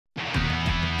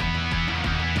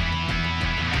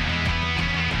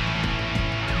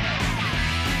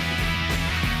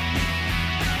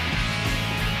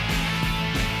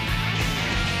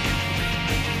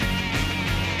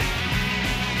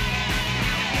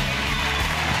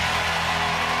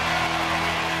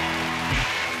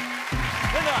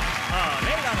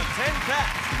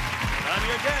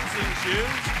your dancing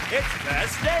shoes, it's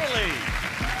Tess Daly.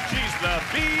 She's the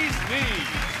bee's knees,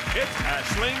 it's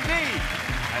Aisling Dee.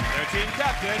 And 13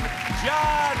 captain,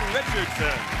 John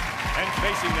Richardson. And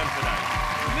facing them tonight,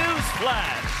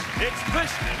 newsflash, it's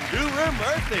Krishnan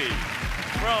Guru-Murthy.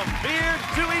 From beard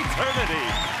to eternity,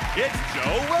 it's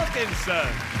Joe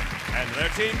Wilkinson. And their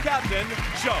team captain,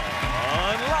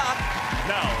 Sean Locke.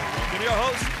 Now, welcome your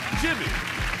host, Jimmy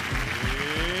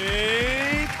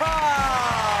Carr.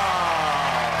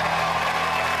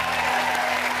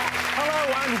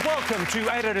 Hello and welcome to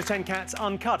 8 out of 10 Cats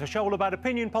Uncut, a show all about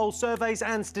opinion polls, surveys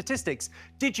and statistics.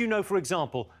 Did you know, for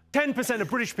example, 10% of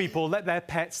British people let their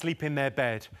pet sleep in their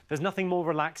bed? There's nothing more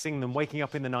relaxing than waking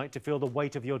up in the night to feel the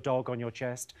weight of your dog on your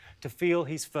chest, to feel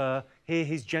his fur, hear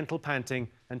his gentle panting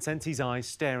and sense his eyes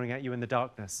staring at you in the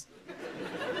darkness.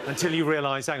 Until you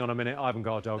realise, hang on a minute, I haven't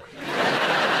got a dog.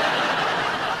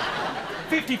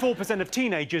 54% of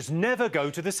teenagers never go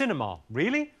to the cinema.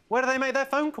 Really? Where do they make their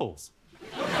phone calls?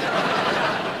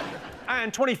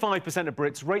 And 25% of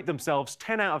Brits rate themselves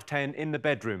 10 out of 10 in the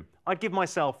bedroom. I'd give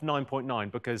myself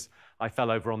 9.9 because I fell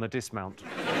over on the dismount.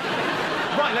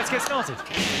 Right, let's get started.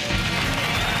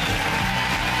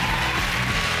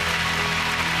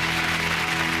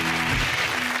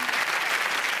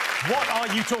 What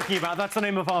are you talking about? That's the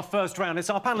name of our first round. It's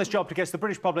our panellists' job to guess the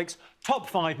British public's top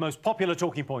 5 most popular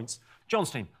talking points.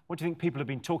 Johnstein, what do you think people have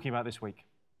been talking about this week?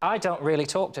 I don't really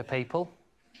talk to people.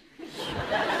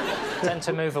 I tend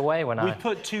to move away when We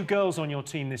put 2 girls on your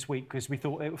team this week because we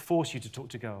thought it would force you to talk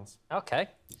to girls. OK.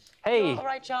 Hey. All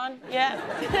right, John. Yeah.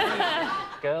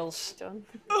 Girls. Done.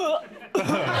 What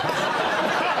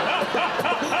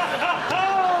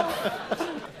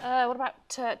about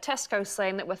Tesco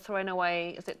saying that we're throwing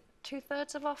away, is it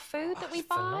 2/3 of our food that we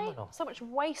buy? Phenomenal. So much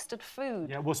wasted food.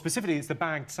 Yeah, well, specifically, it's the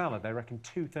bagged salad. They reckon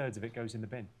 2/3 of it goes in the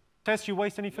bin. Tess, do you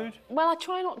waste any food? Well, I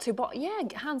try not to, but yeah,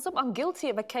 hands up, I'm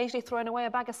guilty of occasionally throwing away a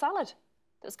bag of salad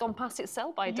that's gone past its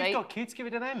sell-by date. You've got kids, give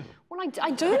it to them. Well, I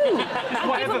do.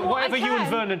 Whatever you and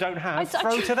Vernon don't have,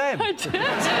 throw to them. I do.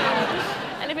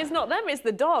 And if it's not them, it's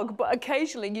the dog. But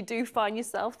occasionally you do find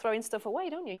yourself throwing stuff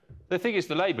away, don't you? The thing is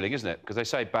the labelling, isn't it? Because they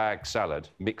say bag salad,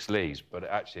 mixed leaves, but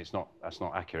actually that's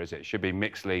not accurate, is it? It should be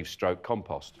mixed leaves stroke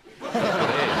compost. That's what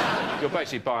it is. You're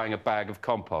basically buying a bag of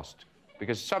compost.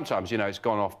 Because sometimes, you know, it's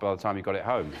gone off by the time you got it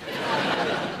home.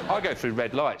 I go through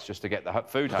red lights just to get the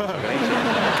food home so I can eat it.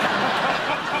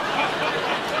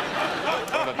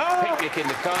 Have a picnic in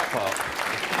the car park.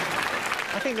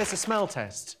 I think there's a smell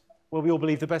test where we all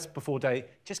believe the best before date,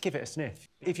 just give it a sniff.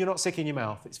 If you're not sick in your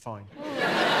mouth, it's fine.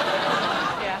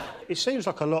 Yeah. It seems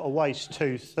like a lot of waste,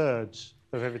 2/3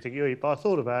 of everything you eat, but I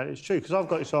thought about it, it's true, because I've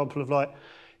got an example of, like,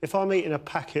 if I'm eating a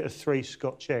packet of 3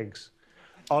 Scotch eggs,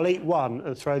 I'll eat 1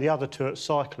 and throw the other 2 at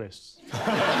cyclists.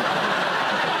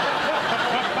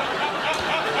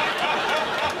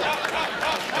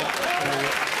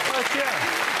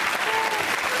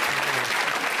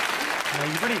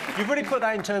 You've really put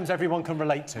that in terms everyone can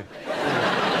relate to.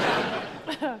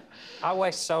 I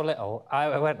waste so little.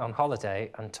 I went on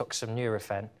holiday and took some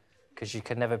Nurofen, because you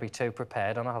can never be too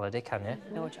prepared on a holiday, can you?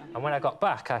 No, John. And when I got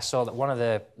back, I saw that one of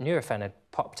the Nurofen had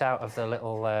popped out of the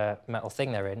little metal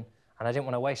thing they're in, and I didn't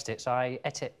want to waste it, so I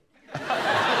ate it.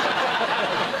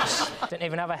 Didn't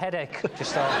even have a headache.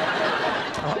 Just thought,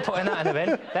 I'm not putting that in the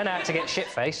bin. Then I had to get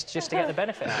shit-faced just to get the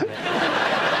benefit out of it.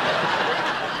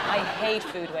 I hate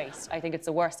food waste. I think it's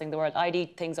the worst thing in the world. I'd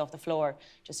eat things off the floor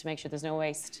just to make sure there's no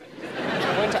waste.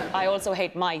 I also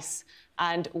hate mice.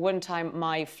 And one time,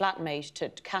 my flatmate, to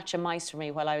catch a mice for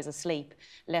me while I was asleep,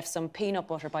 left some peanut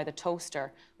butter by the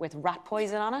toaster with rat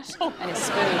poison on it and a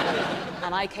spoon.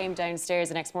 And I came downstairs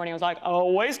the next morning, I was like,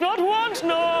 oh, waste not, want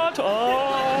not, oh.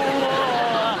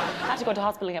 I had to go to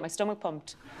hospital and get my stomach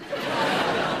pumped.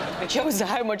 It shows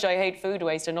how much I hate food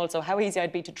waste and also how easy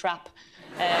I'd be to trap.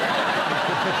 But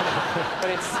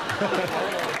it's...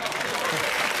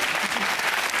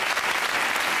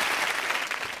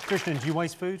 Krishnan, do you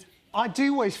waste food? I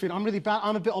do waste food. I'm really bad.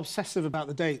 I'm a bit obsessive about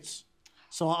the dates.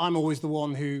 So I'm always the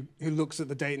one who looks at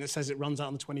the date and it says it runs out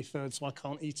on the 23rd, so I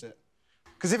can't eat it.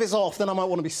 Because if it's off, then I might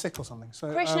want to be sick or something. So,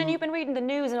 Krishnan, you've been reading the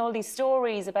news and all these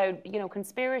stories about, you know,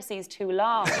 conspiracies too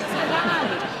long. It's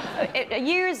planned.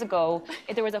 Years ago,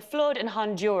 there was a flood in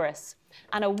Honduras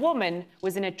and a woman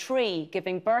was in a tree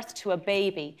giving birth to a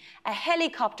baby. A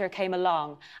helicopter came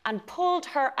along and pulled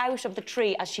her out of the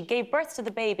tree as she gave birth to the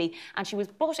baby, and she was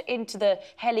put into the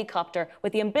helicopter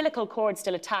with the umbilical cord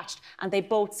still attached, and they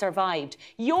both survived.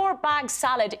 Your bag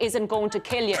salad isn't going to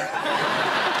kill you.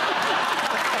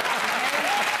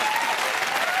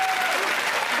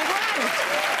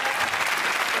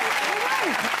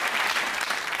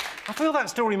 I feel that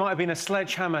story might have been a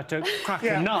sledgehammer to crack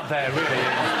a nut there, really.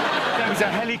 There was a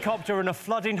helicopter and a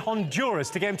flood in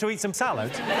Honduras to get him to eat some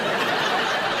salad. A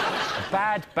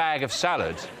bad bag of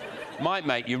salad might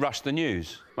make you rush the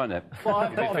news, won't it? Well,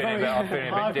 I've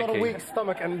got a weak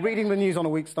stomach, and reading the news on a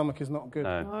weak stomach is not good.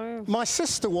 No. My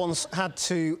sister once had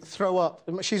to throw up.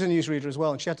 She's a newsreader as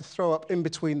well, and she had to throw up in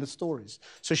between the stories.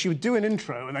 So she would do an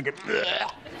intro and then go... and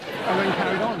then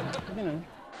carried on, you know.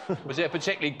 Was it a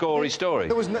particularly gory story?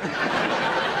 There was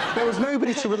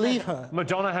nobody to relieve her.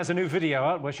 Madonna has a new video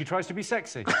out where she tries to be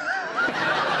sexy.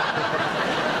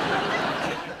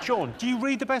 Sean, do you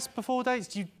read the best before dates?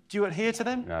 Do you adhere to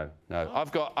them? No, no.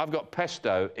 I've got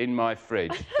pesto in my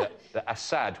fridge that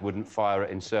Assad wouldn't fire at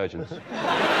insurgents.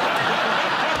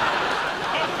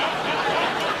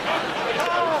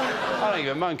 I don't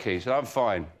give a monkey, so I'm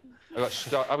fine.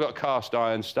 I've got a cast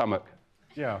iron stomach.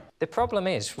 Yeah. The problem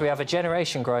is we have a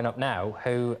generation growing up now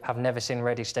who have never seen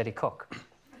Ready, Steady, Cook.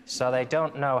 So they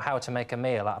don't know how to make a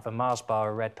meal out of a Mars bar,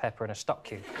 a red pepper and a stock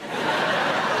cube.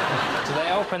 So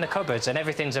they open the cupboards and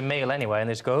everything's a meal anyway, and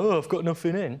they just go, oh, I've got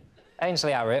nothing in.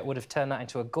 Ainsley Harriott would have turned that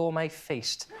into a gourmet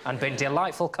feast and been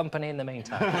delightful company in the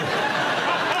meantime.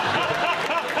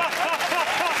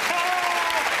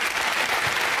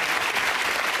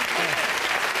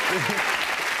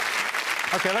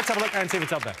 OK, let's have a look and see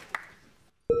what's up there.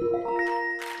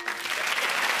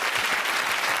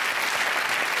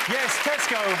 Yes,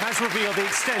 Tesco has revealed the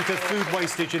extent of food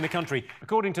wastage in the country.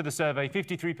 According to the survey,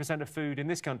 53% of food in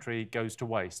this country goes to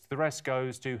waste. The rest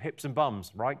goes to hips and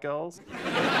bums. Right, girls?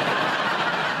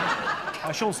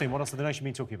 Sean, what else has the nation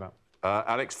been talking about?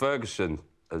 Alex Ferguson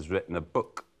has written a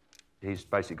book. He's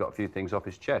basically got a few things off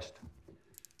his chest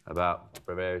about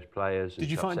various players. Did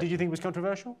you think it was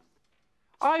controversial?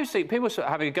 I always think people sort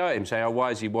of having a go at him, saying, oh,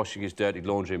 why is he washing his dirty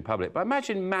laundry in public? But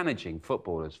imagine managing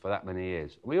footballers for that many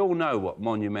years. We all know what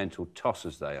monumental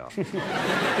tossers they are.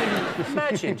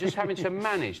 Imagine just having to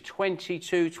manage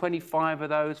 22, 25 of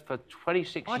those for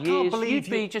 26 years. I can't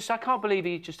believe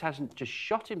he just hasn't just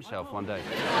shot himself one day.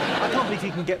 I can't believe you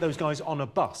can get those guys on a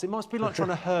bus. It must be like trying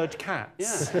to herd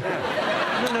cats.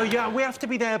 Yeah. No, we have to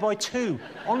be there by 2.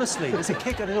 Honestly, there's a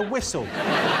kick and a whistle.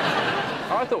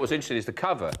 I thought what was interesting is the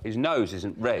cover. His nose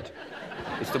isn't red.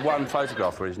 It's the one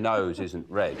photograph where his nose isn't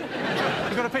red.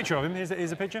 You got a picture of him?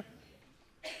 Here's a picture.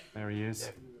 There he is.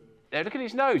 Yeah, look at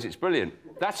his nose. It's brilliant.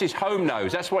 That's his home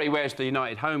nose. That's what he wears to the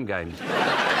United home games.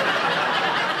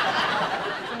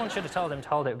 Someone should have told him to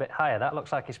hold it a bit higher. That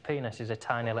looks like his penis is a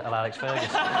tiny little Alex Ferguson.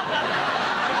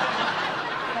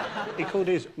 He called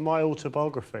his My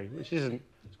Autobiography, which isn't...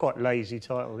 It's quite a lazy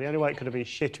title. The only way it could have been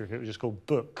shitter if it was just called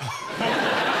Book.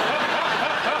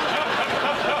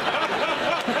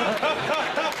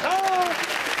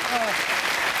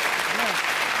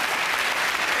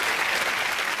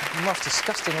 The most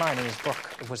disgusting line in his book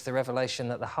was the revelation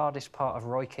that the hardest part of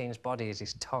Roy Keane's body is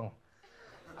his tongue.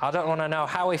 I don't want to know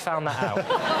how he found that out,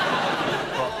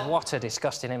 but what a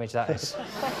disgusting image that is.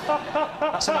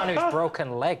 That's a man who's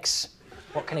broken legs.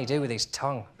 What can he do with his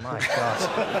tongue? My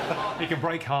God. He can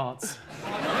break hearts.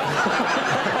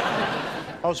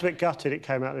 I was a bit gutted it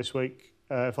came out this week,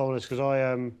 if I'm honest,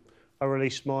 because I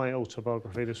released my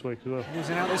autobiography this week as well.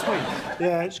 Was it out this week?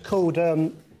 Yeah, it's called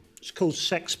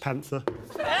Sex Panther.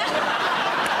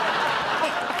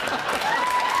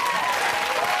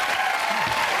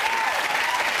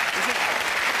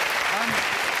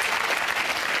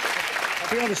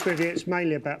 I'll be honest with you, it's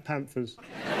mainly about panthers.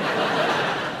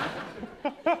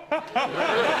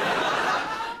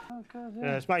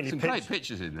 Yeah, it's mainly some great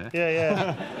pictures in there. Yeah,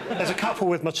 yeah. There's a couple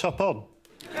with my top on.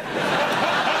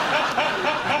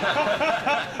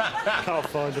 Can't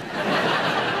find them.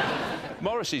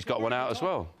 Morrissey's got one out as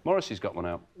well. Morrissey's got one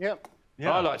out. Yep.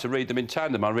 Yeah. I like to read them in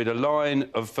tandem. I read a line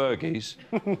of Fergie's,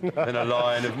 then a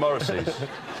line of Morrissey's.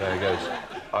 So he goes,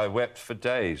 I wept for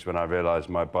days when I realised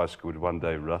my bicycle would one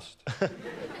day rust.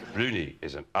 Rooney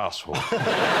is an arsehole.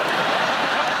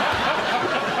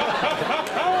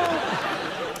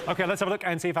 OK, let's have a look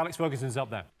and see if Alex Ferguson's up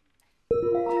there.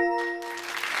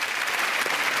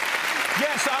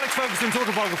 Yes, Alex Ferguson's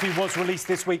autobiography was released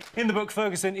this week. In the book,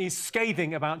 Ferguson is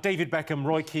scathing about David Beckham,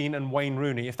 Roy Keane and Wayne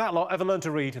Rooney. If that lot ever learn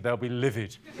to read, they'll be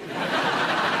livid.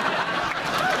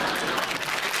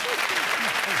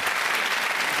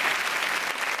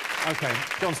 OK,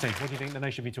 Johnstein, what do you think the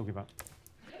nation should be talking about?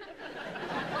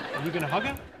 Are you going to hug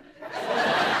her?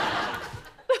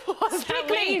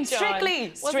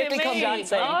 Strictly come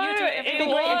dancing. No, You'd be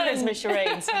great in Christmas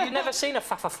charades. You've never seen a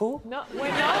fafa-fool? No, we're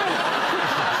not.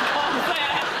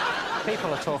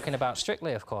 People are talking about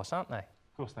Strictly, of course, aren't they?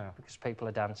 Of course they are. Because people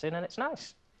are dancing and it's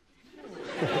nice.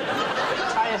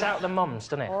 Tires out the mums,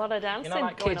 doesn't it? A lot of dancing. You know,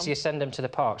 like kids, you send them to the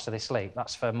park so they sleep.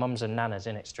 That's for mums and nanas,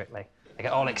 isn't it, Strictly? They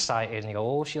get all excited and you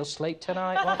go, oh, she'll sleep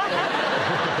tonight.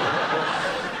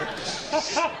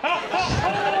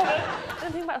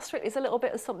 The thing about Strictly is a little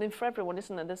bit of something for everyone,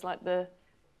 isn't there? There's like the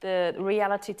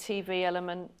reality TV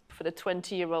element for the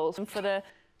 20-year-olds, and for the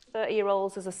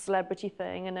 30-year-olds there's a celebrity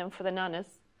thing, and then for the nanas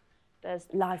there's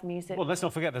live music. Well, let's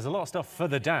not forget there's a lot of stuff for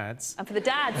the dads. And for the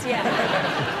dads,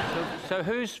 yeah. So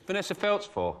who's Vanessa Feltz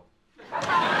for?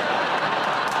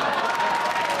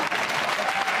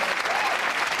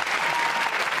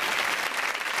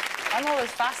 I'm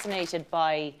always fascinated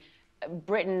by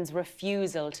Britain's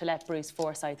refusal to let Bruce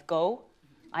Forsyth go.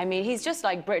 I mean, he's just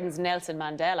like Britain's Nelson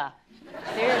Mandela.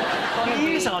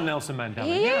 He is our Nelson Mandela.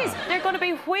 He is. They're going to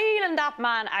be wheeling that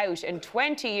man out in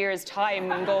 20 years'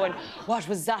 time and going, what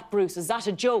was that, Bruce? Is that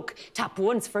a joke? Tap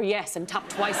once for yes and tap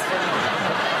twice for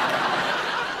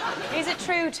no. Is it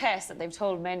true, Tess, that they've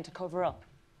told men to cover up?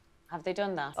 Have they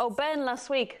done that? Oh, Ben last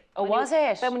week. Oh, was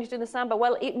it? Ben, when he was doing the samba.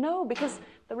 Well, no, because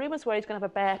the rumours were he's going to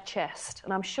have a bare chest,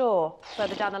 and I'm sure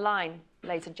further down the line,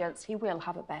 ladies and gents, he will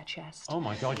have a bare chest. Oh,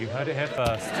 my God, you heard it here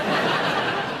first.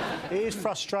 It is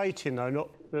frustrating, though, not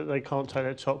that they can't take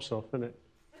their tops off, isn't it?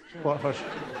 Quite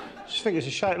frustrating. I just think it's a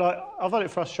shame. Like, I find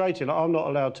it frustrating. Like, I'm not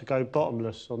allowed to go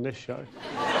bottomless on this show.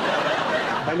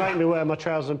 They make me wear my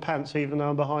trousers and pants even though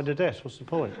I'm behind a desk. What's the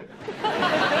point?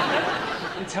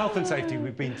 It's health and safety.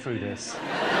 We've been through this.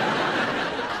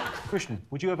 Krishnan,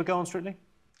 would you ever go on Strictly?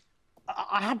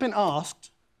 I have been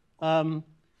asked.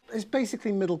 It's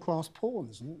basically middle-class porn,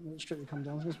 isn't it? Strictly come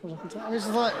down to this. I mean, it's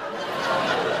like...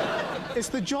 It's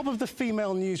the job of the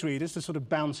female newsreaders to sort of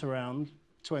bounce around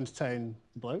to entertain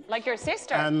the bloke. Like your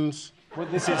sister. And... Well,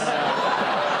 this is...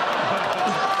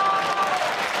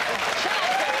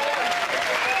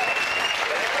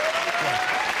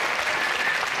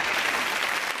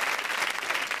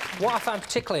 What I find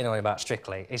particularly annoying about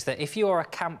Strictly is that if you are a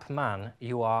camp man,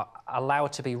 you are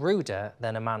allowed to be ruder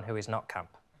than a man who is not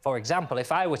camp. For example,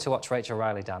 if I were to watch Rachel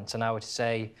Riley dance and I were to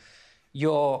say,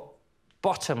 your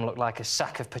bottom looked like a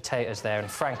sack of potatoes there and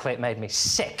frankly it made me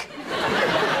sick,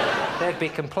 there'd be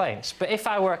complaints. But if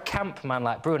I were a camp man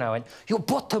like Bruno and your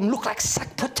bottom looked like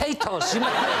sack potatoes, you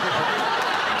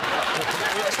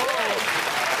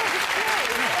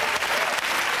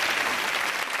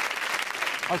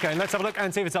OK, let's have a look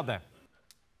and see if it's up there.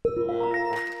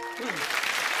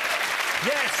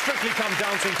 Yes, Strictly Come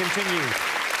Dancing continues.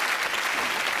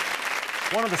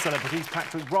 One of the celebrities,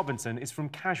 Patrick Robinson, is from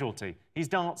Casualty. His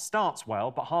dance starts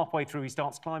well, but halfway through he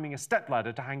starts climbing a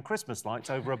stepladder to hang Christmas lights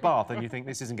over a bath, and you think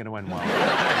this isn't going to end well.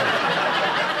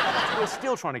 We're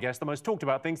still trying to guess the most talked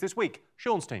about things this week.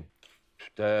 Sean's team.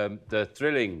 The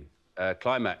thrilling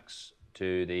climax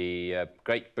to the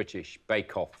Great British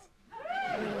Bake Off.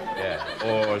 Yeah,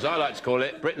 or as I like to call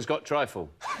it, Britain's Got Trifle.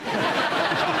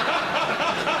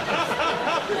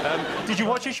 Did you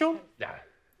watch it, Sean? No.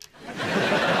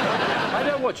 I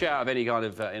don't watch it out of any kind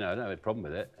of, I don't have a problem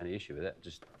with it, any issue with it.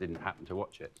 Just didn't happen to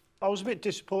watch it. I was a bit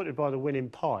disappointed by the winning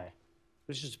pie. It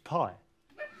was just a pie.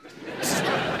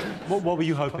 What were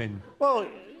you hoping? Well,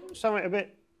 something a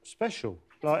bit special.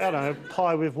 Like, I don't know,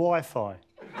 pie with Wi-Fi.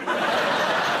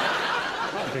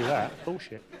 Can't do that.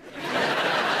 Bullshit.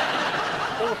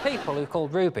 There were people who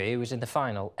called Ruby, who was in the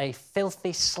final, a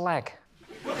filthy slag.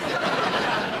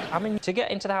 I mean, to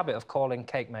get into the habit of calling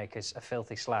cake makers a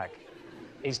filthy slag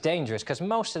is dangerous, because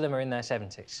most of them are in their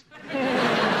 70s.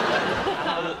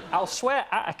 I'll swear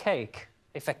at a cake,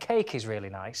 if a cake is really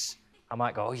nice, I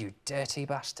might go, oh, you dirty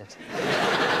bastard.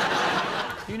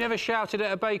 You never shouted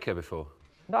at a baker before?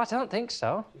 No, I don't think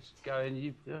so. Just going,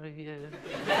 yeah.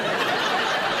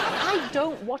 I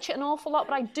don't watch it an awful lot,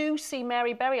 but I do see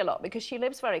Mary Berry a lot because she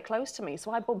lives very close to me,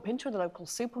 so I bump into her in the local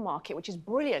supermarket, which is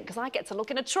brilliant because I get to look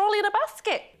in a trolley in a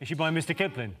basket. Is she buying Mr.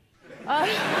 Kipling? I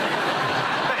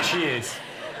bet she is.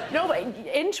 No, but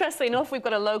interestingly enough, we've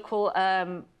got a local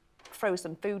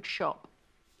frozen food shop.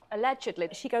 Allegedly,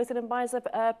 she goes in and buys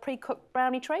a pre-cooked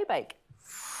brownie tray bake.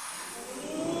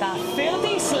 That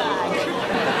filthy slag.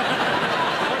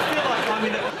 I feel like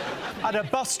I'm at a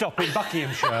bus stop in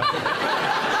Buckinghamshire.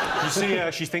 You see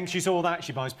her, she thinks she saw that,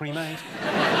 she buys pre-made.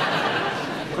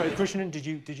 Krishnan, did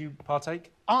you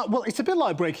partake? Well, it's a bit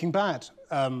like Breaking Bad,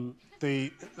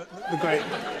 the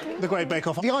Great Bake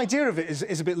Off. The idea of it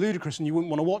is a bit ludicrous and you wouldn't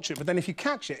want to watch it, but then if you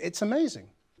catch it, it's amazing.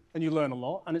 And you learn a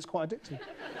lot, and it's quite addictive.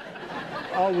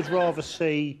 I would rather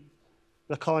see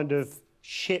the kind of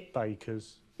shit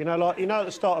bakers. You know, like, at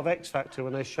the start of X Factor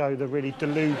when they show the really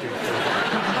deluded people.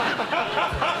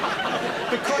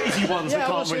 The crazy ones that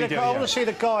can't really do it. I want to see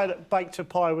the guy that baked a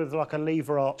pie with, like, a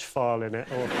lever arch file in it,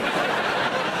 or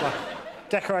like,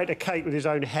 decorate a cake with his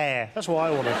own hair. That's what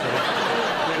I want to see.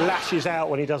 It lashes out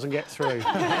when he doesn't get through.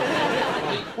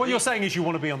 What you're saying is you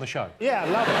want to be on the show? Yeah, I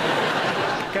love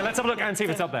it. OK, let's have a look and see if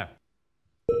it's up there.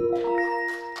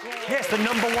 Yes, the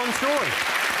 #1 story.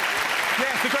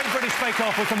 Yes, the Great British Bake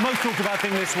Off was the most talked about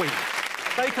thing this week.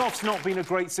 Bake Off's not been a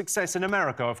great success in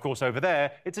America. Of course, over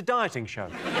there, it's a dieting show.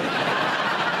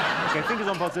 OK, fingers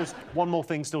on buzzers. One more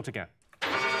thing still to get.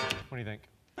 What do you think?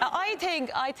 I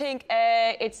think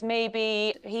it's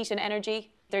maybe heat and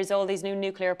energy. There's all these new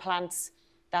nuclear plants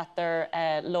that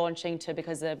they're launching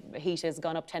because the heat has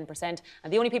gone up 10%.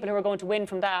 And the only people who are going to win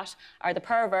from that are the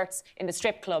perverts in the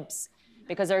strip clubs,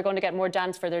 because they're going to get more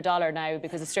dance for their dollar now,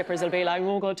 because the strippers will be like,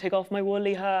 oh, I'm going to take off my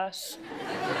woolly hat,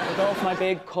 take off my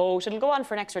big coat. It'll go on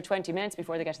for an extra 20 minutes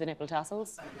before they get to the nipple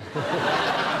tassels.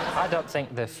 I don't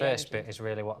think the first bit is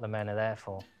really what the men are there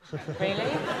for. Really?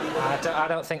 I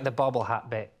don't think the bobble hat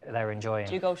bit they're enjoying.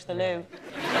 Do you go to the loo?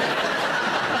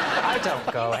 I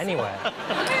don't go anywhere.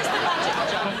 Where's the magic,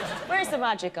 John? Where's the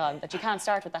magic on that you can't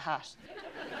start with the hat?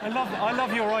 I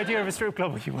love your idea of a strip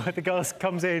club where the girl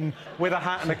comes in with a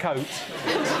hat and a coat.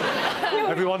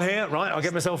 Everyone here? Right, I'll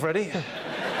get myself ready.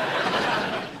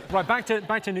 Right, back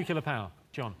to nuclear power.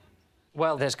 John.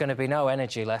 Well, there's going to be no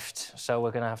energy left, so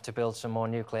we're going to have to build some more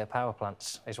nuclear power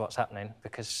plants, is what's happening,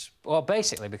 because... Well,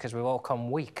 basically, because we've all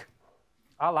come weak.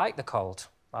 I like the cold.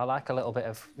 I like a little bit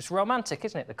of... It's romantic,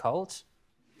 isn't it, the cold?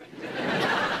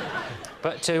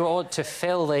 But to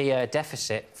fill the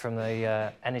deficit from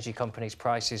the energy companies'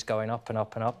 prices going up and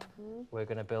up and up, we're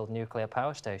going to build nuclear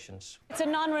power stations. It's a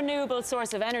non-renewable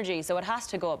source of energy, so it has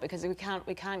to go up, because we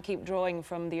can't keep drawing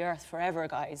from the earth forever,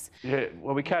 guys. Yeah,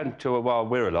 well, we can while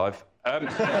we're alive.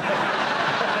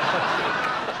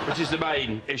 Which is the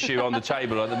main issue on the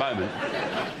table at the moment.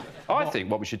 I think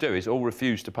what we should do is all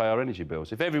refuse to pay our energy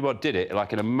bills. If everyone did it,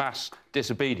 like in a mass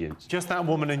disobedience. Just that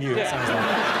woman and you, yeah. It sounds like.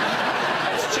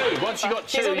 That's two. Once you got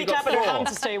two, you got four. She's only clapping her hands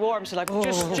to stay warm. She's like,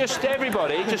 oh. Just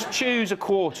everybody, just choose a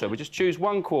quarter. We just choose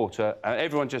one quarter, and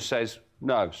everyone just says,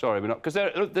 no, sorry, we're not. Because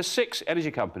there's 6 energy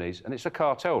companies, and it's a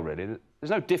cartel, really. There's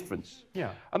no difference.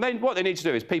 Yeah. And then what they need to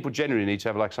do is people generally need to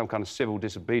have, like, some kind of civil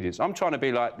disobedience. I'm trying to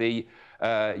be like the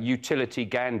utility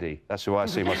Gandhi. That's who I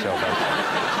see myself as.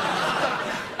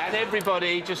 And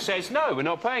everybody just says, no, we're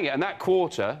not paying it. And that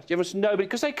quarter, nobody...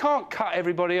 Because they can't cut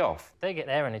everybody off. They get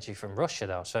their energy from Russia,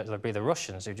 though, so it'll be the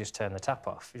Russians who just turn the tap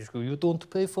off. You just go, you don't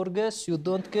pay for gas, you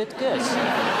don't get gas.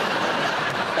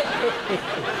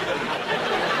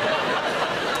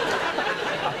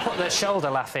 I put the shoulder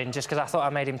laugh in just because I thought I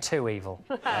made him too evil.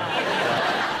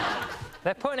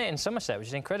 They're putting it in Somerset, which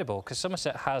is incredible, because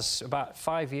Somerset has about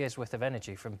 5 years' worth of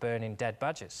energy from burning dead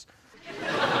badgers.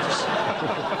 Just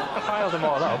pile them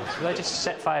all up. They just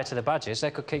set fire to the badgers.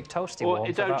 They could keep toasty warm.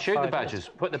 Or don't shoot the badgers.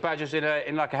 Put the badgers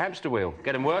in like a hamster wheel.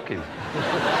 Get them working.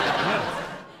 Yeah.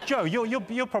 Joe,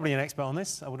 you're probably an expert on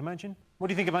this, I would imagine. What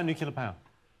do you think about nuclear power?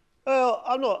 Well,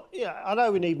 I'm not... Yeah, I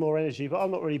know we need more energy, but I'm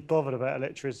not really bothered about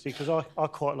electricity because I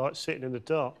quite like sitting in the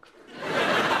dark.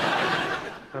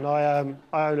 And I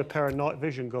own a pair of night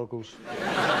vision goggles.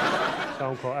 So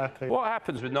I'm quite happy. What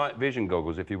happens with night vision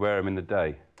goggles if you wear them in the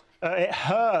day? It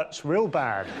hurts real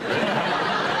bad.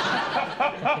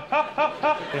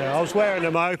 Yeah, I was wearing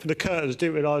them, I opened the curtains,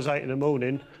 didn't realise 8 in the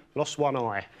morning, lost one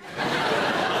eye.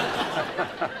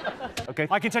 OK,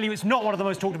 I can tell you it's not one of the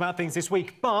most talked about things this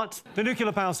week, but the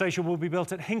nuclear power station will be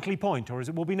built at Hinkley Point, or as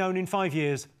it will be known in 5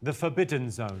 years, the Forbidden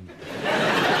Zone.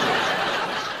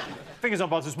 Fingers on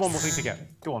buzzers, one more thing to get.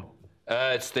 Go on.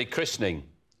 It's the christening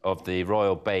of the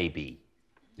royal baby.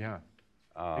 Yeah.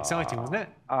 Exciting, wasn't it?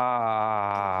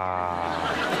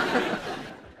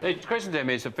 They christened him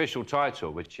his official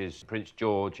title, which is Prince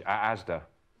George at Asda.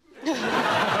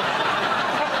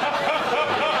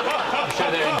 So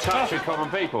they're in touch with common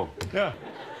people. Yeah.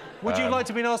 Would you like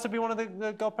to be asked to be one of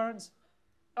the godparents?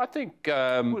 I think...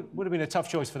 would have been a tough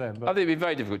choice for them, but... I think it'd be a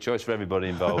very difficult choice for everybody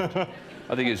involved.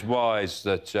 I think it's wise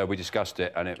that we discussed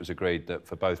it and it was agreed that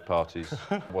for both parties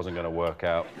it wasn't going to work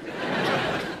out.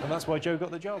 And that's why Joe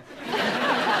got the job.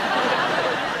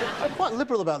 I'm quite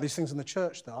liberal about these things in the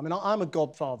church, though. I mean, I'm a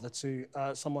godfather to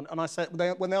someone, and I said...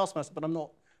 when they asked me, I said, but I'm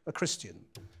not a Christian.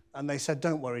 And they said,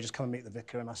 don't worry, just come and meet the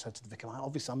vicar. And I said to the vicar,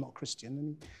 obviously, I'm not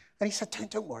Christian. And he said,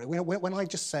 don't worry. When I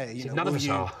just say, you know, none of us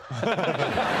are.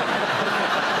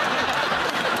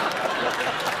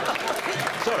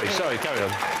 Sorry, carry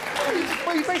on.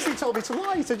 Well, he basically told me to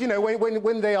lie. He said, you know,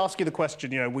 when they ask you the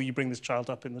question, you know, will you bring this child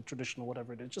up in the tradition or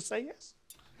whatever it is, just say yes.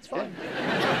 It's fine.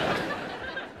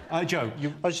 Joe,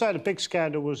 I was saying a big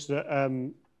scandal was that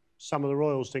some of the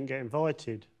royals didn't get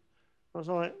invited. I was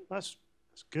like, that's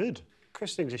good.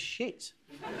 Christenings are shit.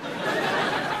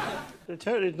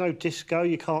 There's no disco,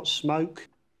 you can't smoke.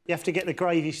 You have to get the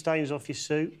gravy stains off your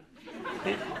suit.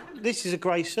 This is a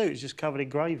grey suit, it's just covered in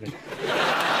gravy. He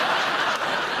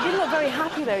didn't look very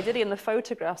happy, though, did he, in the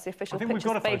photographs, the official pictures? I think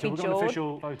we've got a photo. Baby We've got an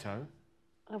official photo.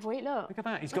 Have we? Look. Look at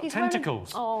that, he's got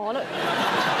tentacles. Oh, look.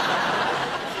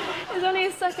 It's only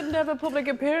his second ever public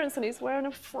appearance and he's wearing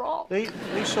a frock. These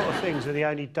sort of things are the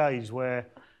only days where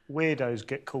weirdos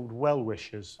get called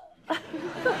well-wishers.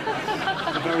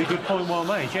 That's a very good point, well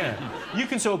made, yeah. You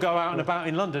can sort of go out and about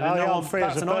in London and no one free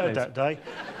as a bird that day.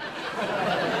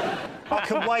 I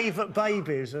can wave at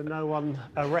babies and no one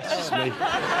arrests me.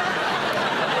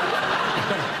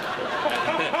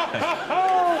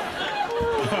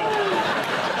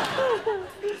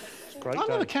 I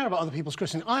never care about other people's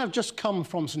christening. I have just come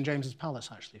from St James's Palace,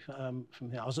 actually, from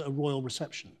here. I was at a royal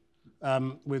reception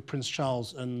with Prince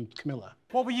Charles and Camilla.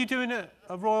 What were you doing at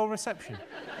a royal reception?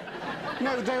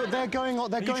 No, they're going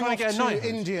off to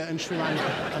India and Sri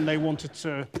Lanka, and they wanted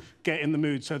to get in the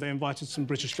mood, so they invited some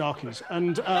British darkies.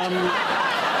 And what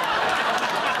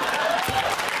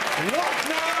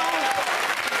now?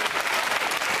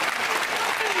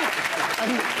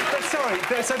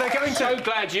 Sorry, so they're going to... So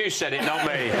glad you said it, not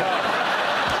me.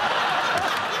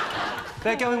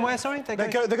 They're going where, sorry? They're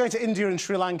going to India and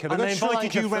Sri Lanka. And they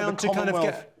invited you round to kind of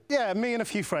get... Yeah, me and a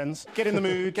few friends. Get in the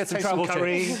mood, get some travel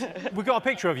curry. We've got a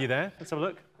picture of you there. Let's have a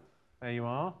look. There you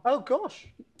are. Oh, gosh.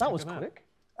 That was quick.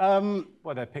 Well,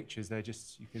 they're pictures. They're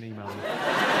just... You can email them.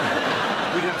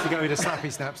 We'd have to go into Snappy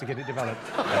Snaps to get it developed.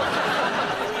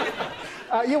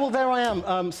 Yeah, well, there I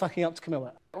am, sucking up to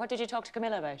Camilla. What did you talk to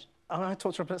Camilla about? I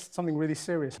talked to her about something really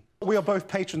serious. We are both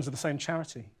patrons of the same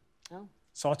charity. Oh.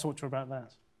 So I talked to her about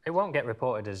that. It won't get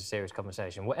reported as a serious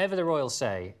conversation. Whatever the royals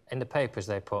say, in the papers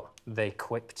they put, they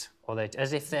quipped, or they...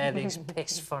 as if they're these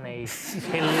piss-funny,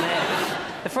 hilarious...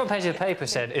 The front page of the paper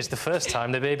said, "It's the first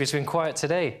time the baby's been quiet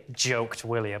today," joked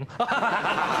William.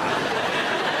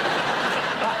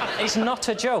 It's not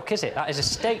a joke, is it? That is a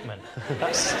statement.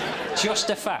 That's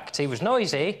just a fact. He was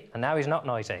noisy, and now he's not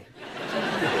noisy.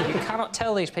 You cannot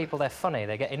tell these people they're funny.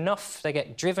 They get enough, they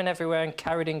get driven everywhere and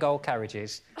carried in gold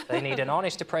carriages. They need an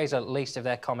honest appraisal, at least, of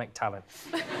their comic talent.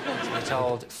 To be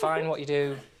told, fine what you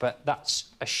do, but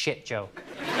that's a shit joke.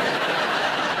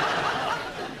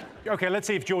 OK, let's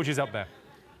see if George is up there.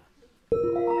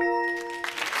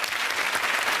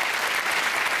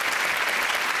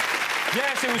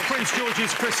 Yes, it was Prince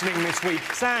George's christening this week.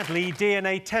 Sadly,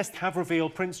 DNA tests have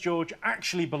revealed Prince George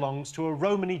actually belongs to a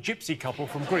Romany gypsy couple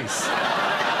from Greece.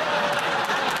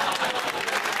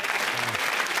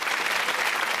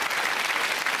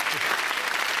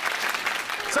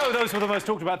 So, those were the most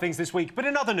talked about things this week. But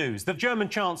in other news, the German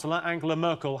Chancellor, Angela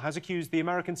Merkel, has accused the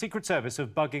American Secret Service of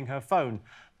bugging her phone.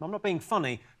 I'm not being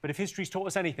funny, but if history's taught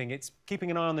us anything, it's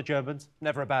keeping an eye on the Germans.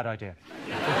 Never a bad idea.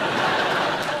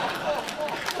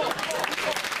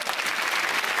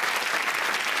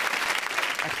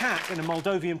 A cat in a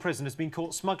Moldovan prison has been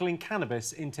caught smuggling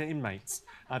cannabis into inmates.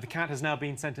 The cat has now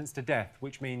been sentenced to death,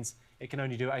 which means it can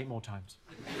only do it 8 more times.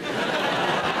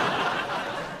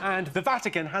 And the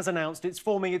Vatican has announced it's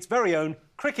forming its very own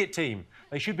cricket team.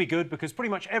 They should be good because pretty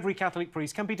much every Catholic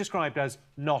priest can be described as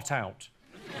not out.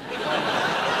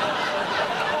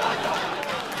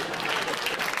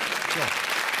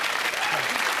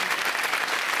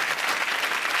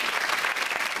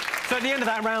 So at the end of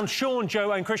that round, Sean,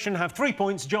 Joe and Krishnan have 3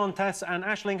 points. John, Tess and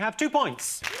Aisling have 2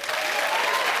 points.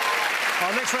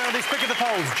 Our next round is Pick of the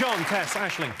Polls. John, Tess,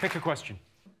 Aisling, pick a question.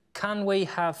 Can we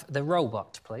have the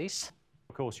robot, please?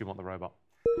 Of course you want the robot.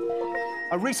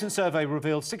 A recent survey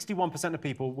revealed 61% of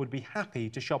people would be happy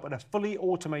to shop at a fully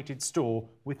automated store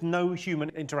with no human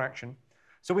interaction.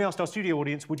 So we asked our studio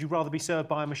audience, would you rather be served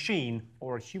by a machine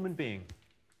or a human being?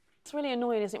 It's really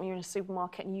annoying, isn't it, when you're in a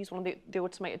supermarket and you use one of the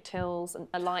automated tills and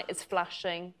a light is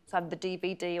flashing to have the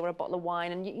DVD or a bottle of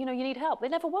wine and, you know, you need help. They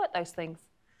never work, those things.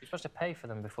 You're supposed to pay for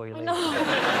them before you leave. No.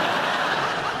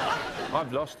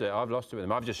 I've lost it with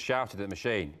them. I've just shouted at the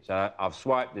machine. So I've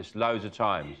swiped this loads of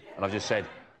times and I've just said,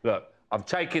 look, I'm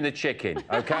taking the chicken,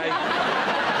 OK?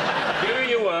 Give me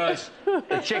your words.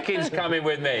 The chicken's coming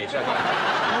with me. So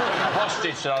I'm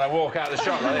hostage, so I walk out of the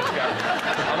shop like this, go,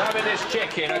 I'm having this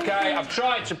chicken, OK? I've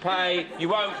tried to pay. You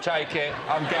won't take it.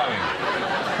 I'm going.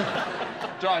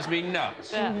 Drives me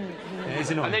nuts. Yeah. It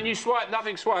is annoying. And then you swipe,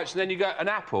 nothing swipes, and then you go, an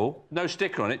apple, no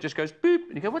sticker on it, just goes boop,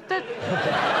 and you go, what the...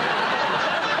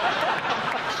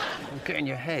 Get in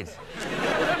your head.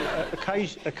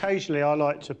 Occasionally, I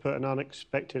like to put an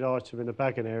unexpected item in the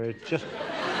bagging area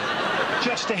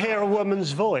just to hear a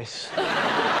woman's voice.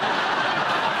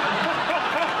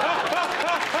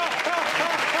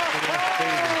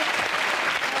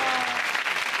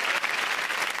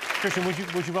 Krishnan,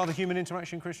 would you rather human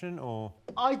interaction, Krishnan, or...?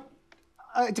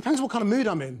 It depends what kind of mood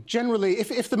I'm in. Generally,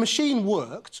 if the machine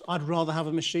worked, I'd rather have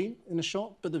a machine in a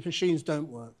shop, but the machines don't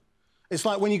work. It's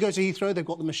like when you go to Heathrow, they've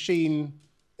got the machine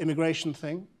immigration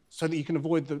thing, so that you can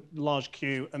avoid the large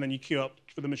queue, and then you queue up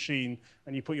for the machine,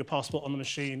 and you put your passport on the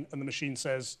machine, and the machine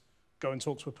says, go and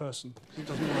talk to a person. It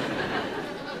doesn't work.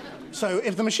 So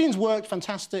if the machines worked,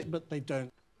 fantastic, but they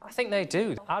don't. I think they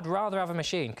do. I'd rather have a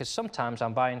machine, because sometimes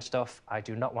I'm buying stuff I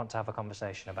do not want to have a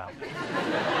conversation about.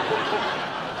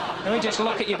 Let me just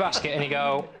look at your basket and you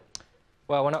go,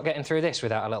 well, we're not getting through this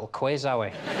without a little quiz, are we?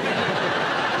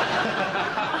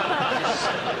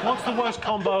 What's the worst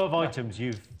combo of items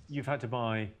you've had to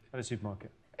buy at a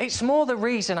supermarket? It's more the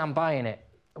reason I'm buying it.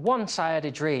 Once I had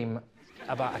a dream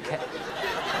about a cake.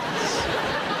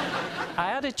 I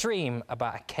had a dream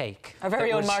about a cake. Our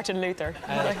very own Martin Luther.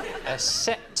 A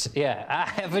set, yeah, I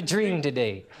have a dream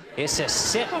today. It's a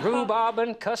set rhubarb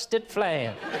and custard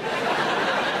flan.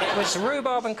 It was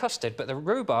rhubarb and custard, but the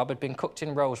rhubarb had been cooked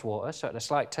in rose water, so it had a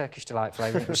slight Turkish delight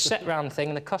flavour. It was set round the thing,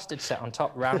 and the custard set on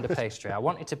top round a pastry. I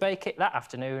wanted to bake it that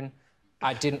afternoon.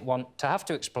 I didn't want to have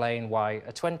to explain why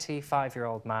a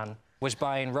 25-year-old man was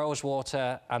buying rose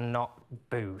water and not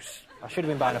booze. I should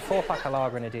have been buying a 4-pack of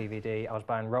lager and a DVD. I was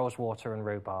buying rose water and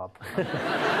rhubarb.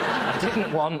 I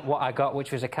didn't want what I got,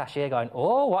 which was a cashier going,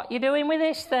 oh, what are you doing with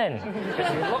this, then?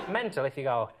 Because you look mental if you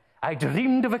go, I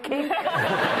dreamed of a cake.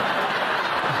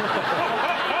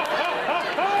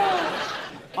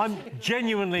 I'm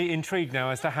genuinely intrigued now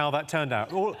as to how that turned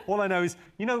out. All I know is,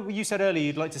 you know, you said earlier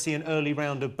you'd like to see an early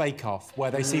round of Bake Off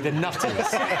where they see the nutters.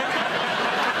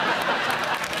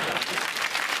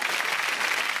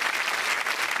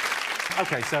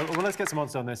 OK, so let's get some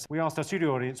answers on this. We asked our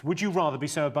studio audience, would you rather be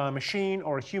served by a machine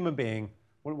or a human being?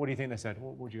 What do you think they said?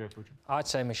 What would you go for? I'd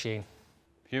say machine.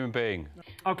 Human being.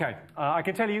 OK, I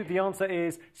can tell you the answer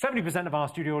is 70% of our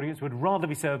studio audience would rather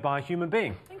be served by a human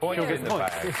being. Point in the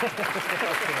bag.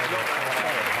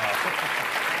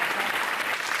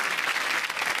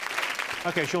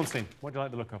 OK, Seanstein, what do you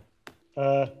like the look of?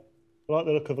 I like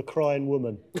the look of a crying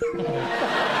woman.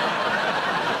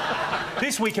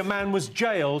 This week, a man was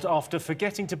jailed after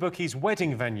forgetting to book his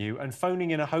wedding venue and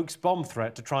phoning in a hoax bomb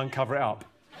threat to try and cover it up.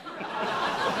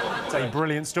 It's a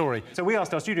brilliant story. So we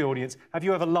asked our studio audience, have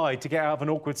you ever lied to get out of an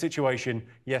awkward situation,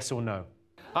 yes or no?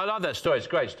 I love that story. It's a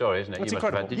great story, isn't it? It's you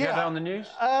incredible. Did you have it on the news?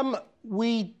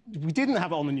 We didn't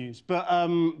have it on the news, but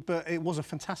it was a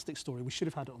fantastic story. We should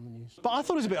have had it on the news. But I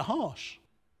thought it was a bit harsh.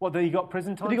 What, that he got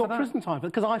prison time? But he for got that? prison time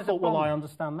because I thought, well, I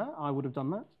understand that. I would have done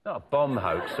that. Not a bomb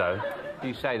hoax, though.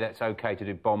 You say that's OK to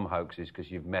do bomb hoaxes because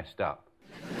you've messed up.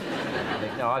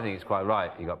 I think it's quite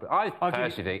right. I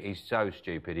personally think he's so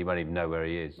stupid he won't even know where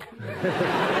he is.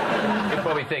 He'll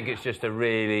probably think it's just a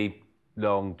really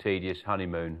long, tedious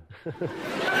honeymoon.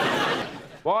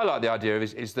 What I like the idea of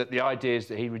is that the ideas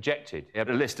that he rejected. He had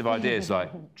a list of ideas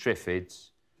like Triffids,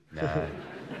 no,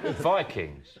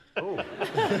 Vikings, ooh.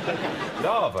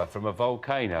 Lava from a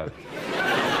volcano.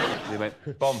 He went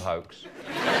bomb hoax.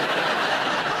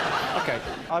 OK,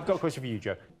 I've got a question for you,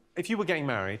 Joe. If you were getting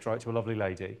married, right, to a lovely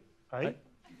lady... Hey?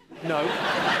 No.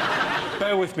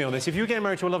 Bear with me on this. If you were getting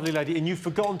married to a lovely lady and you've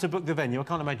forgotten to book the venue, I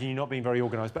can't imagine you not being very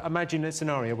organised, but imagine a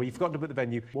scenario where you've forgotten to book the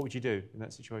venue, what would you do in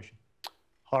that situation?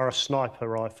 Hire a sniper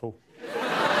rifle.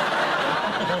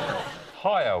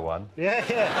 Hire one? Yeah.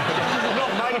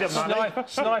 Not made of money.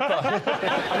 Sniper.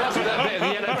 That's that bit of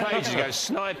the Yellow Pages goes,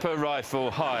 sniper rifle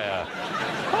hire.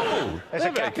 Oh, there's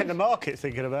a gap in the market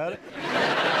thinking about it.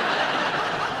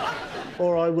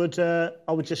 Or I would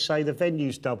just say the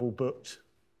venue's double booked.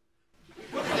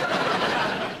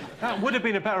 That would have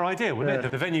been a better idea, wouldn't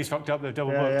it? The venue's fucked up, they're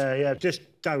double booked. Yeah. Just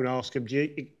don't ask him.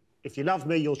 If you love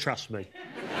me, you'll trust me.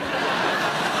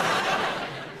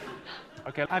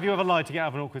 OK, have you ever lied to get out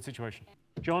of an awkward situation?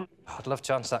 John? I'd love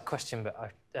to answer that question, but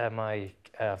my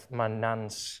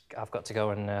nan's... I've got to go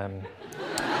and...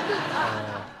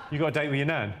 You got a date with your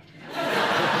nan?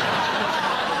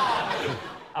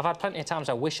 I've had plenty of times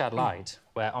I wish I'd lied,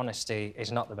 where honesty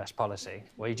is not the best policy,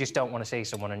 where you just don't want to see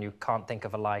someone and you can't think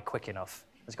of a lie quick enough.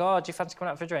 It's like, oh, do you fancy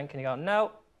coming out for a drink? And you go,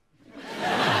 no.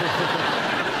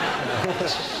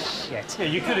 Shit. Yeah,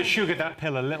 you could have sugared that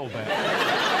pill a little bit.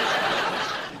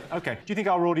 OK, do you think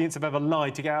our audience have ever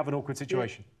lied to get out of an awkward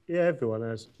situation? Yeah, everyone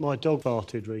has. My dog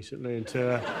farted recently, and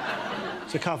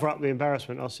to cover up the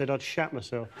embarrassment, I said I'd shat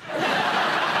myself.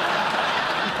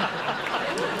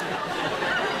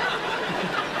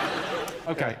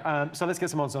 OK, so let's get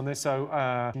some odds on this. So,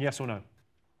 yes or no?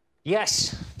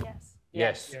 Yes.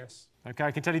 Yes. OK,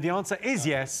 I can tell you the answer is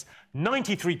yes.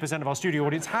 93% of our studio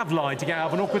audience have lied to get out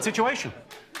of an awkward situation.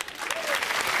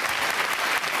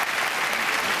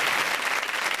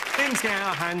 things get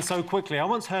out of hand so quickly. I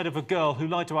once heard of a girl who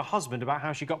lied to her husband about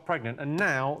how she got pregnant, and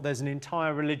now there's an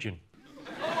entire religion.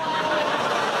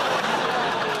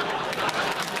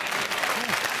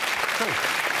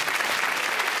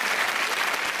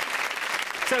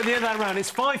 So at the end of that round, it's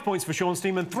 5 points for Sean's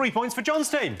team and 3 points for John's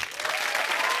team.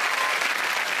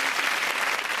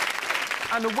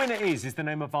 And the winner is the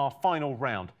name of our final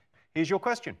round. Here's your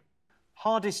question.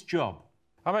 Hardest job?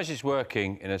 How much is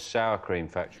working in a sour cream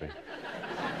factory?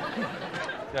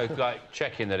 No, like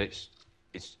checking that it's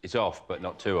off, but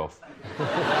not too off.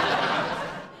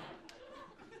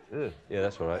 Ugh, yeah,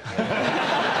 that's all right.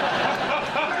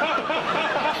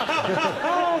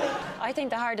 I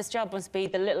think the hardest job must be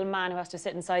the little man who has to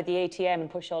sit inside the ATM and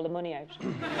push all the money out.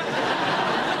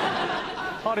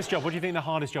 Hardest job? What do you think the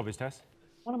hardest job is, Tess?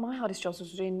 One of my hardest jobs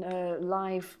was doing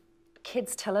live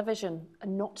kids' television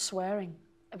and not swearing.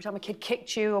 Every time a kid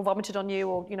kicked you or vomited on you,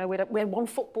 or, you know, we had one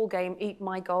football game, Eat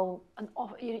My Goal, and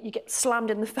you get slammed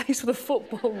in the face with a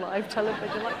football live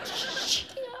television, like, shh,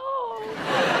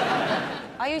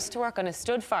 I used to work on a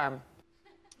stud farm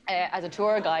as a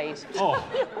tour guide. Oh,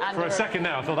 for a second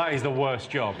now, I thought that is the worst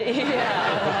job. Yeah.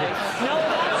 No,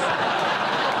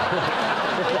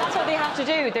 that's what they have to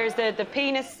do. There's the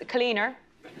penis cleaner.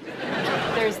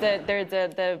 There's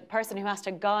the person who has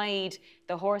to guide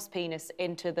the horse penis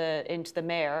into the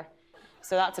mare.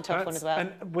 So that's a tough one as well.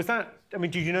 And was that... I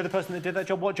mean, did you know the person that did that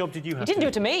job? What job did you have? He didn't do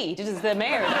it to me. He did it to the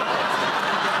mare.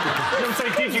 I'm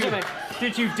saying, did you do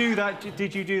that?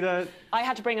 Did you do that? I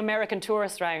had to bring American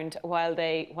tourists round while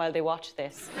they watched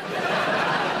this.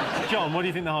 John, what do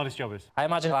you think the hardest job is? I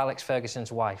imagine Alex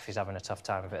Ferguson's wife is having a tough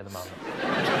time of it at the moment.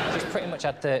 He's pretty much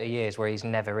had 30 years where he's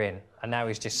never in, and now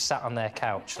he's just sat on their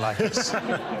couch like it's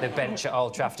the bench at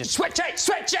Old Trafford. Just switch it,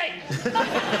 switch it!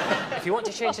 If you want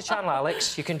to change the channel,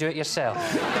 Alex, you can do it yourself.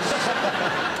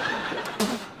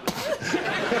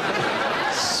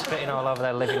 Spitting all over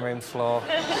their living room floor.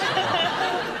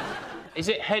 Is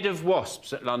it head of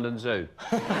wasps at London Zoo?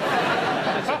 It's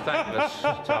a thankless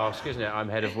task, isn't it? I'm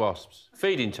head of wasps.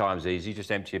 Feeding time's easy,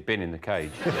 just empty a bin in the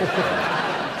cage. Is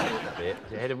it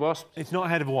head of wasps? It's not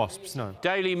head of wasps, no.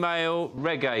 Daily Mail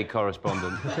reggae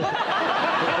correspondent.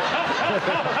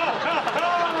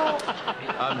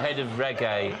 I'm head of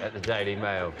reggae at the Daily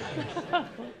Mail.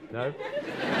 No?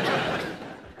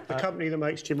 The company that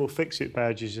makes Jim will fix it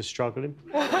badges are struggling.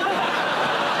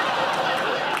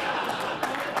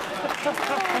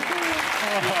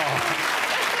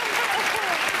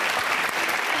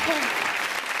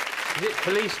 Is it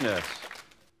police nurse?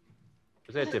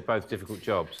 Because they're both difficult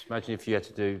jobs. Imagine if you had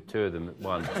to do two of them at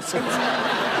once.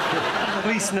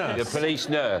 Police nurse. The police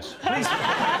nurse. Police...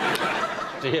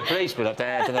 So you hear policemen like...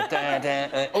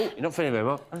 Oh, you're not feeling very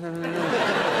well.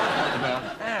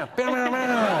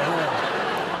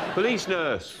 Police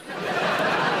nurse.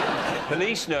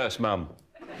 Police nurse, mum.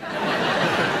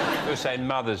 You're saying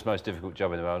mother's most difficult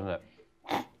job in the world, isn't it?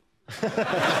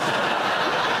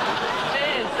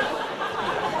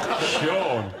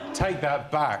 Sean, take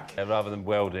that back. Rather than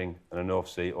welding and a North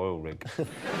Sea oil rig. You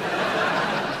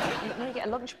get a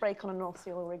lunch break on a North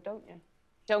Sea oil rig, don't you?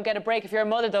 Don't get a break if you're a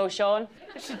mother, though, Sean.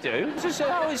 Yes, you do. It's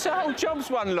a whole job's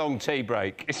one long tea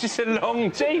break. It's just a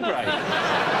long tea break.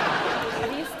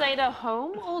 Have you stayed at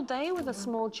home all day with a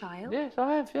small child? Yes,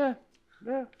 I have, yeah.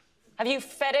 Yeah. Have you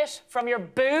fed it from your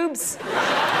boobs?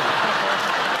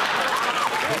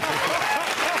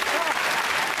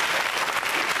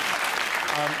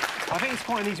 I think it's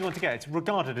quite an easy one to get. It's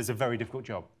regarded as a very difficult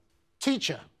job.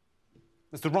 Teacher.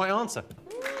 That's the right answer.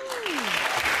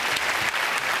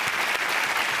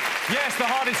 Yes, the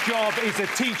hardest job is a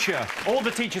teacher. All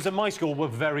the teachers at my school were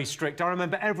very strict. I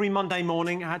remember every Monday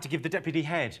morning I had to give the deputy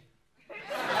head.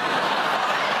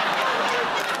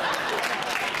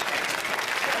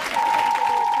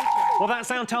 Well, that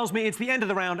sound tells me it's the end of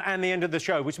the round and the end of the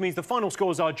show, which means the final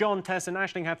scores are John, Tess and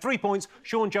Aisling have 3 points.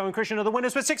 Sean, Joe and Krishnan are the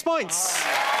winners with 6 points.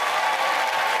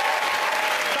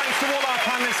 Thanks to all our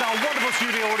panellists, our wonderful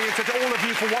studio audience, and to all of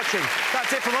you for watching.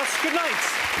 That's it from us. Good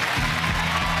night.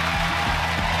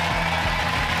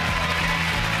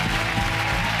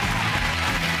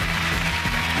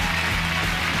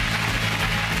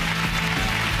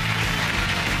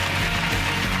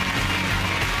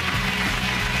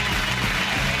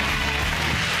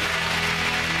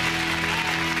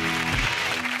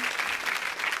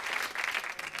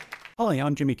 Hi,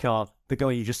 I'm Jimmy Carr, the guy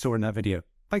you just saw in that video.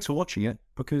 Thanks for watching it,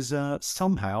 because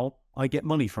somehow I get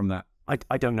money from that.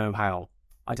 I don't know how.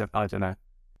 I don't know.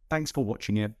 Thanks for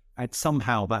watching it, and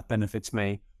somehow that benefits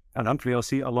me. And hopefully I'll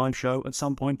see a live show at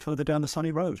some point further down the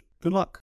sunny road. Good luck.